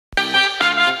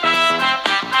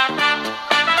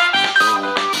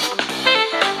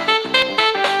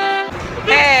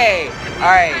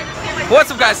What's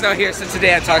up, guys? Now here, so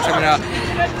today I'm talking about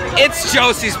it's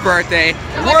Josie's birthday.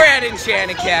 We're at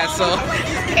Enchanted Castle.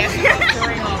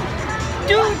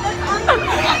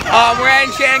 We're at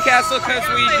Enchanted Castle because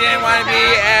we didn't want to be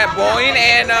at bowling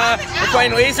and we're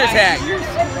playing laser tag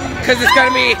because it's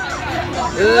gonna be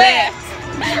lit.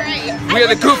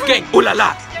 We're the Goof Gang. Ooh la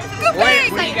la. What are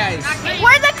you guys?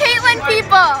 We're the Ttwn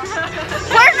people.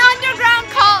 We're an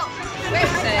underground cult.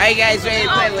 Are you guys ready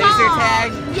to play laser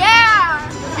tag? Yeah.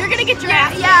 You're gonna get your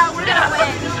ass. Yeah, we're gonna win.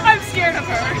 I'm scared of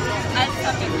her. I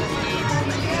suck at this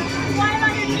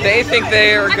game. They think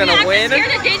they are gonna win. I'm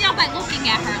scared of Danielle by looking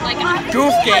at her. Like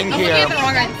Goof Gang here.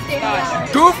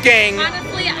 Goof Gang.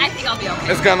 Honestly, I think I'll be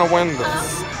okay. Is gonna win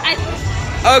this.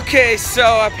 Okay,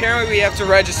 so apparently we have to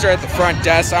register at the front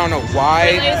desk. I don't know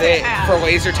why for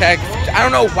laser tag. I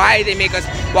don't know why they make us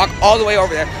walk all the way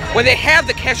over there when they have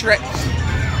the cashier.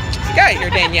 Get out of here,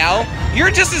 Danielle.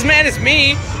 You're just as mad as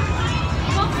me.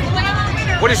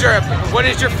 What is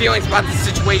your feelings about the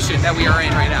situation that we are in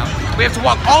right now? We have to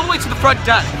walk all the way to the front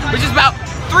desk, which is about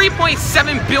 3.7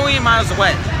 billion miles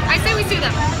away. I say we sue them.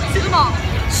 Sue them all.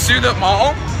 Sue them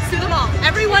all? Sue them all.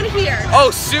 Everyone here. Oh,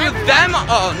 sue them?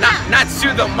 Oh, not sue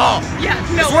the mall. Yeah,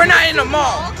 no. We're not in a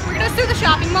mall. We're gonna sue the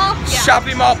shopping mall. Yeah.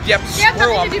 Shopping mall. Yep. We have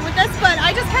nothing to do with this, but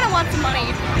I just kind of want some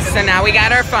money. So now we got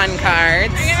our fun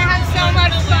cards. We're gonna have so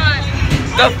much fun.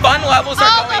 The fun levels are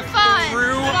going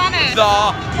through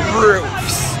the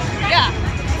roofs. Yeah.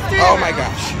 Oh my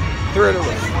gosh. Through the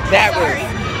roof. That roof.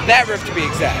 That roof to be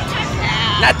exact.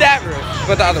 Not that roof,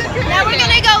 but the other one. Now we're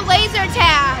gonna go laser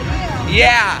tag.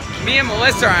 Yeah. Me and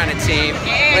Melissa are on a team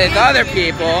with other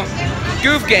people.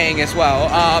 Goof Gang as well.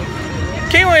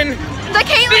 Ttwn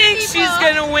thinks she's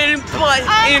gonna win, but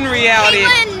in reality,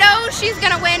 Ttwn knows she's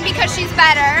gonna win because she's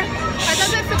better.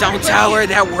 Don't tell her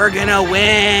that we're gonna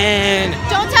win.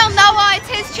 Don't tell Noah, it's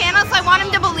his channel, so I want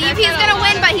him to believe he's gonna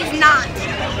win, but he's not.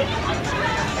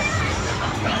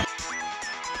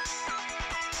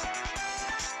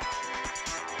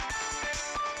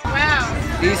 Wow.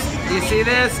 You see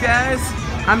this, guys?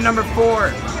 I'm number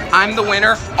 4. I'm the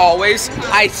winner, always.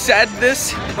 I said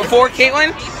this before,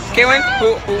 Ttwn. Ttwn,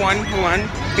 who won? Who won?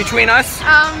 Between us? No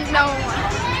one.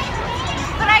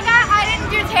 But I didn't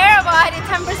do terrible. I did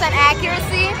 10%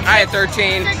 accuracy. I had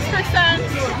 13. 6%.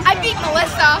 I beat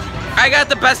Melissa. I got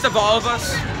the best of all of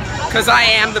us, because I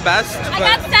am the best. I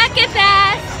got second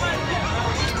best.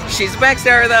 She's a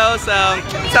backstar though, so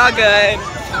it's all good.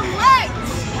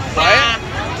 What?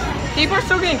 People are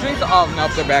still getting drinks. Oh,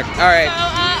 nope, they're back. All right.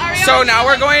 So now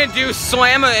we're going to do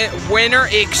Slam Winner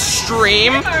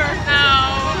Extreme. No.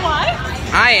 What?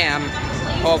 I am.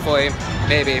 Hopefully.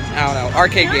 Maybe. I don't know.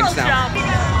 Arcade games now.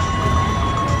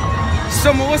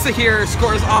 So Melissa here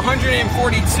scores 142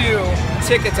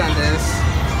 tickets on this.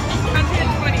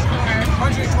 124.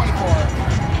 124.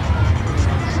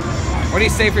 What do you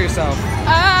say for yourself?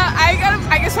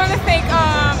 I just want to thank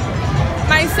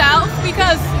myself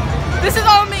because this is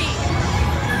all me.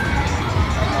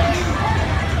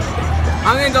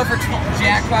 I'm gonna go for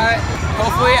jackpot.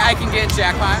 Hopefully I can get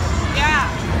jackpot. Yeah.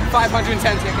 510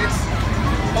 tickets.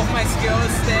 Hope my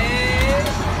skills stay.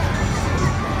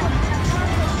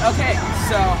 Okay,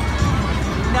 so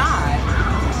not.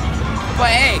 But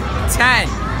hey, 10.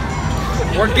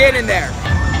 We're getting there.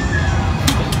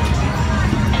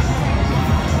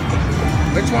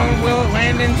 Which one will it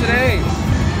land in today?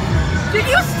 Did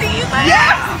you see that?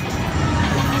 Yes!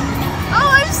 Oh,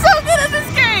 I'm so good at this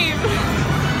game.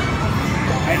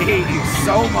 I hate you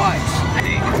so much.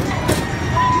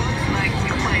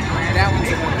 That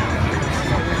one's a winner.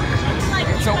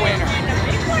 It's a winner.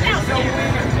 It's a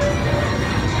winner.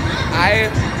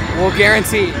 I will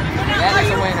guarantee that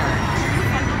is a winner.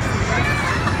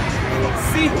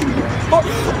 See?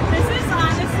 This is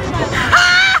honestly my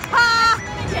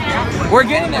We're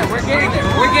getting there. We're getting there.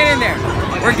 We're getting there.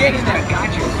 We're getting there.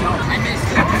 I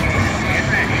missed it.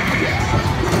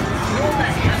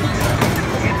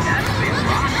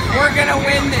 We're gonna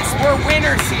win this. We're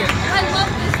winners here. I love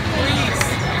this. Please.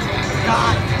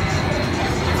 God.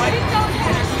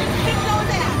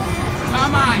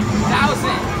 Come on.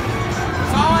 1,000.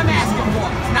 That's all I'm asking for.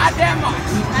 It's not that much.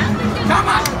 Come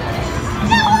on.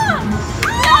 Noah!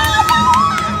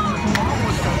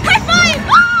 High five!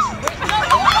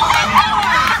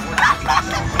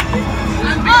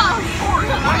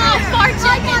 Oh, fart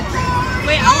chicken.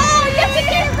 Wait, Oh, you have to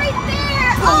get it right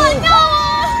there. Oh, no.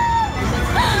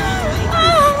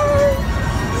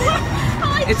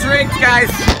 It's rigged,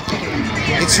 guys.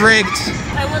 It's rigged.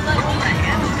 I would like to.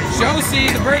 Josie,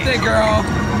 the birthday girl.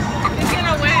 Who's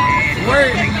gonna win?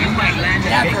 We're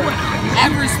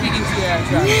never speaking to you.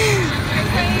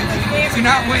 Do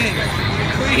not win.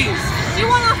 Please. You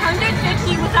won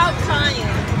 150 without trying.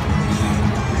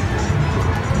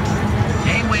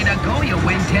 Hey, way to go. You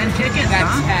win 10 tickets, That's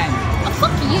huh? 10. Oh,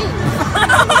 fuck you.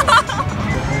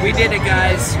 We did it,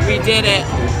 guys. We did it.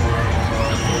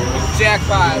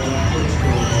 Jackpot.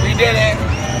 We did it.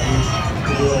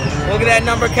 Look at that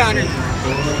number counter.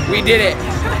 We did it.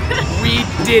 We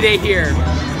did it here.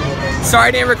 Sorry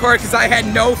I didn't record because I had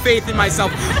no faith in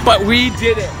myself, but we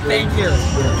did it. Thank you.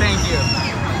 Thank you.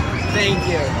 Thank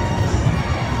you.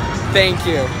 Thank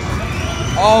you.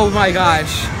 Oh my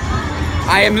gosh.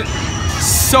 I am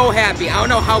so happy. I don't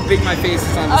know how big my face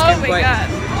is on this Oh game, my but god.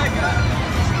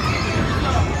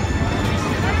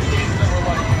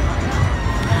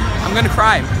 I'm gonna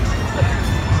cry.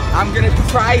 I'm gonna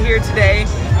cry here today.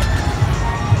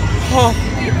 Oh.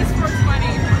 Eat this for 20.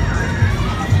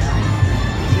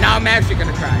 Now I'm actually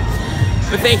gonna cry.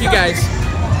 But thank you guys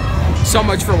so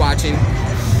much for watching.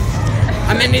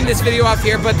 I'm ending this video off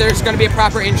here, but there's gonna be a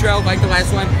proper intro like the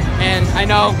last one. And I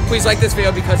know, please like this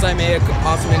video because I made an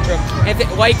awesome intro. And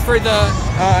like for the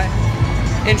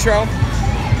intro.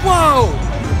 Whoa!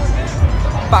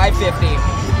 550.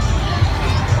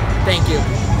 Thank you.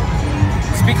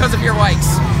 It's because of your likes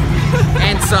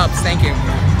and subs. Thank you.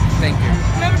 Thank you.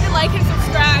 Remember to like and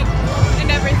subscribe and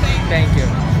everything. Thank you.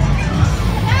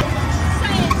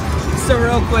 So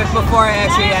real quick before I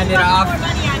actually end it off, More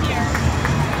money on here.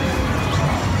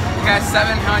 we got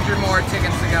 700 more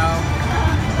tickets to go.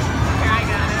 Okay, I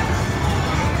got it.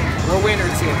 We're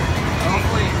winners here.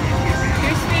 Hopefully.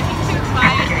 You're speaking too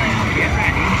quietly.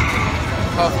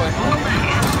 Hopefully.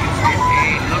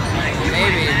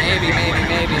 Maybe.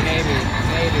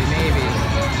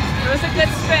 It was a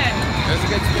good spin. It was a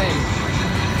good spin.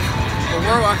 But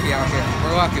we're lucky out here.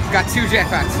 We're lucky. We've got 2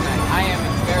 jackpots tonight. I am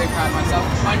very proud of myself.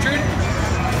 100?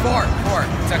 4.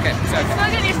 It's okay. It's okay.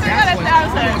 Look at you, still got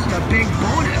 1,000. Almost a big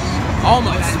bonus.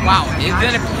 Almost. Wow. It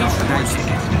did a piece of more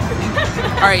tickets.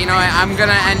 Alright, you know what? I'm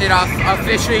gonna end it off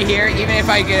officially here, even if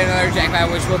I get another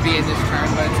jackpot, which will be in this turn,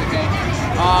 but it's okay.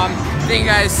 Thank you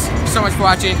guys so much for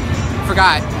watching.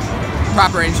 Forgot.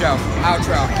 Proper intro.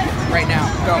 Outro. Right now.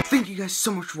 Go. Thank you guys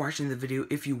so much for watching the video.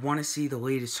 If you want to see the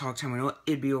latest Talk Time I Know,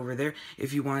 it'd be over there.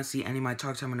 If you want to see any of my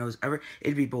Talk Time I Knows ever,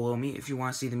 it'd be below me. If you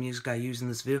want to see the music I use in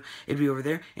this video, it'd be over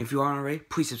there. And if you aren't already,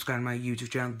 please subscribe to my YouTube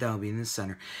channel. That'll be in the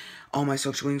center. All my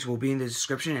social links will be in the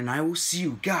description, and I will see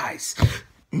you guys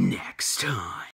next time.